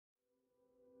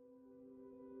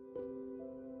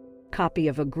copy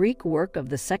of a Greek work of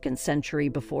the 2nd century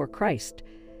before Christ.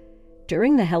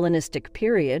 During the Hellenistic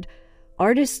period,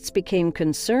 artists became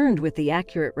concerned with the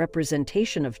accurate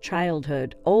representation of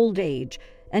childhood, old age,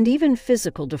 and even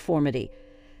physical deformity.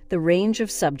 The range of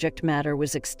subject matter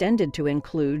was extended to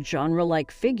include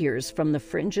genre-like figures from the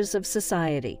fringes of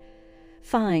society.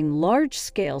 Fine,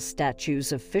 large-scale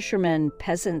statues of fishermen,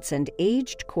 peasants, and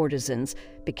aged courtesans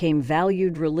became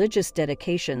valued religious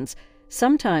dedications,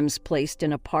 sometimes placed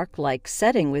in a park-like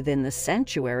setting within the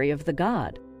sanctuary of the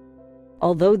god.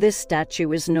 Although this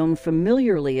statue is known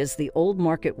familiarly as the Old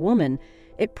Market Woman,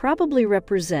 it probably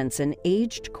represents an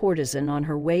aged courtesan on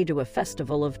her way to a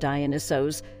festival of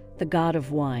Dionysos, the god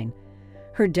of wine.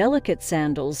 Her delicate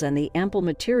sandals and the ample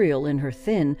material in her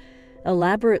thin,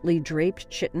 elaborately draped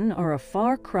chiton are a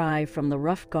far cry from the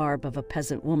rough garb of a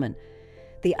peasant woman.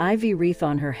 The ivy wreath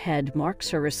on her head marks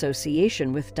her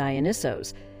association with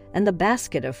Dionysos, and the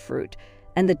basket of fruit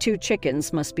and the 2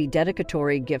 chickens must be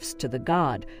dedicatory gifts to the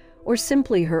god, or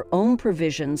simply her own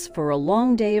provisions for a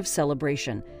long day of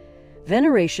celebration.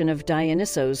 Veneration of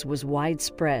Dionysos was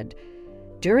widespread.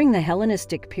 During the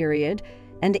Hellenistic period,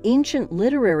 and ancient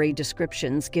literary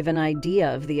descriptions give an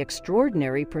idea of the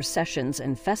extraordinary processions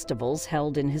and festivals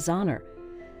held in his honor.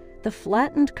 The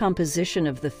flattened composition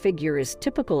of the figure is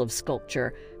typical of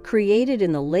sculpture created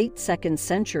in the late 2nd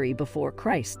century before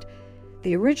Christ.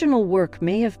 The original work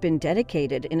may have been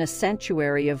dedicated in a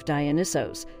sanctuary of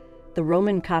Dionysos. The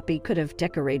Roman copy could have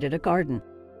decorated a garden.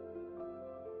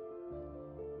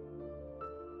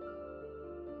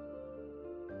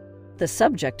 The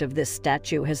subject of this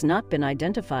statue has not been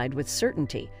identified with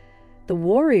certainty. The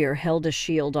warrior held a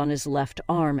shield on his left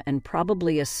arm and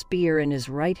probably a spear in his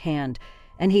right hand,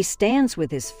 and he stands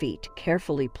with his feet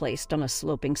carefully placed on a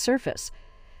sloping surface.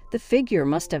 The figure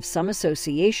must have some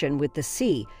association with the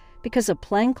sea, because a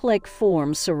plank-like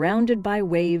form surrounded by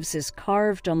waves is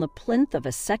carved on the plinth of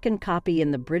a second copy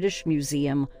in the British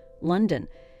Museum, London.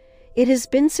 It has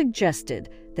been suggested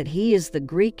that he is the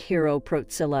Greek hero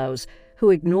Protesilaus, who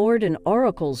ignored an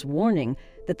oracle's warning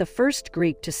that the first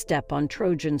Greek to step on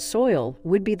Trojan soil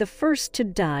would be the first to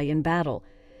die in battle.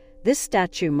 This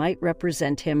statue might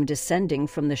represent him descending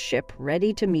from the ship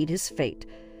ready to meet his fate.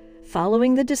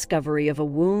 Following the discovery of a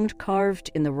wound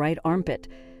carved in the right armpit,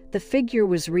 the figure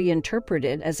was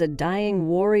reinterpreted as a dying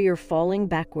warrior falling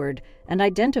backward and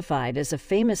identified as a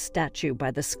famous statue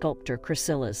by the sculptor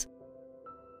Chrysilas.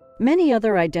 Many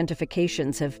other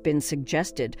identifications have been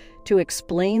suggested to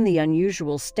explain the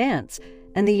unusual stance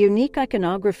and the unique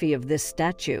iconography of this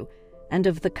statue and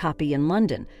of the copy in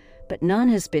London, but none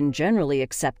has been generally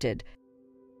accepted.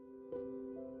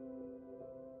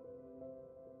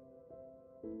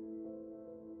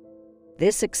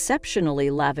 This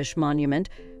exceptionally lavish monument,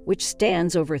 which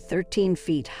stands over 13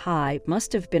 feet high,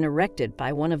 must have been erected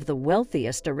by one of the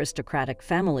wealthiest aristocratic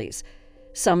families.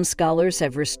 Some scholars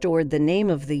have restored the name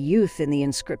of the youth in the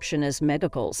inscription as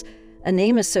Megacles, a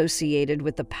name associated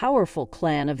with the powerful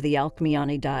clan of the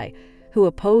Alcmeonidae, who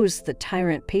opposed the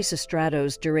tyrant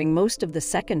Pisistratos during most of the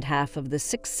second half of the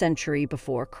 6th century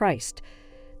before Christ.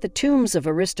 The tombs of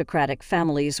aristocratic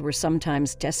families were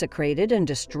sometimes desecrated and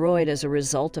destroyed as a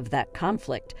result of that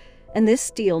conflict, and this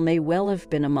stele may well have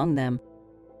been among them.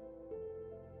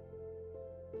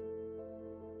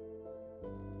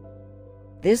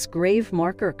 This grave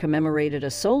marker commemorated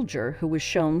a soldier who was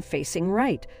shown facing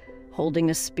right, holding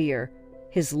a spear.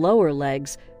 His lower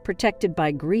legs, protected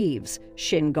by greaves,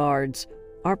 shin guards,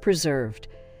 are preserved.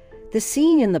 The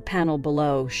scene in the panel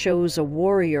below shows a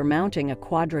warrior mounting a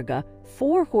quadriga,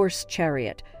 4-horse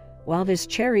chariot, while his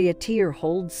charioteer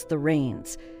holds the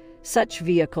reins. Such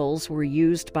vehicles were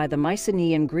used by the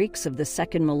Mycenaean Greeks of the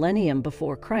 2nd millennium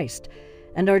before Christ,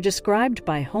 and are described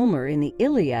by Homer in the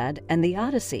Iliad and the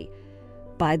Odyssey.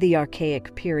 By the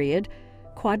Archaic period,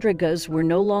 quadrigas were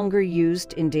no longer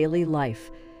used in daily life.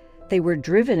 They were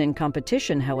driven in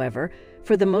competition, however,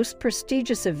 for the most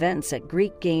prestigious events at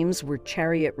Greek games were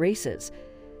chariot races.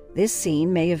 This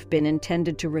scene may have been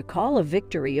intended to recall a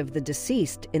victory of the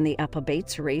deceased in the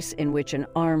Apobates race in which an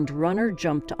armed runner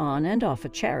jumped on and off a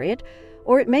chariot,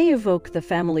 or it may evoke the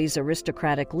family's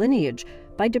aristocratic lineage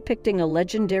by depicting a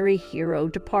legendary hero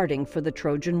departing for the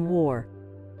Trojan War.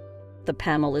 The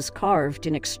panel is carved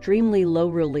in extremely low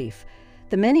relief.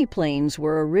 The many planes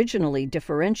were originally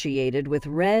differentiated with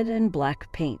red and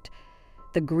black paint.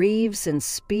 The greaves and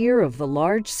spear of the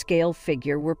large-scale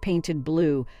figure were painted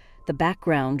blue. The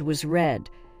background was red.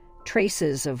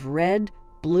 Traces of red,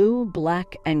 blue,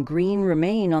 black, and green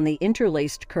remain on the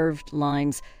interlaced curved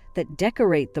lines that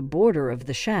decorate the border of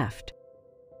the shaft.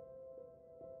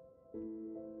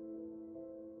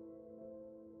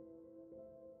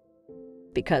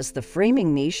 Because the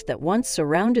framing niche that once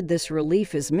surrounded this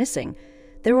relief is missing,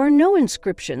 there are no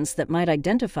inscriptions that might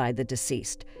identify the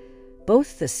deceased.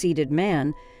 Both the seated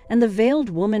man and the veiled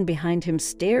woman behind him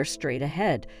stare straight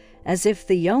ahead, as if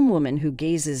the young woman who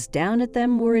gazes down at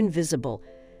them were invisible.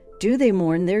 Do they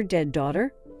mourn their dead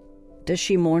daughter? Does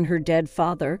she mourn her dead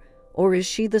father, or is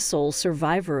she the sole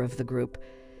survivor of the group?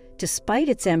 Despite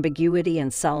its ambiguity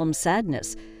and solemn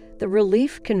sadness, the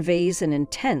relief conveys an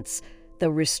intense, though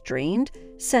restrained,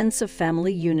 sense of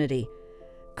family unity.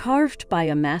 Carved by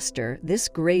a master, this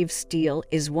grave stele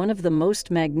is one of the most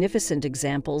magnificent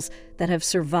examples that have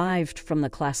survived from the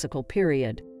classical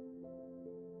period.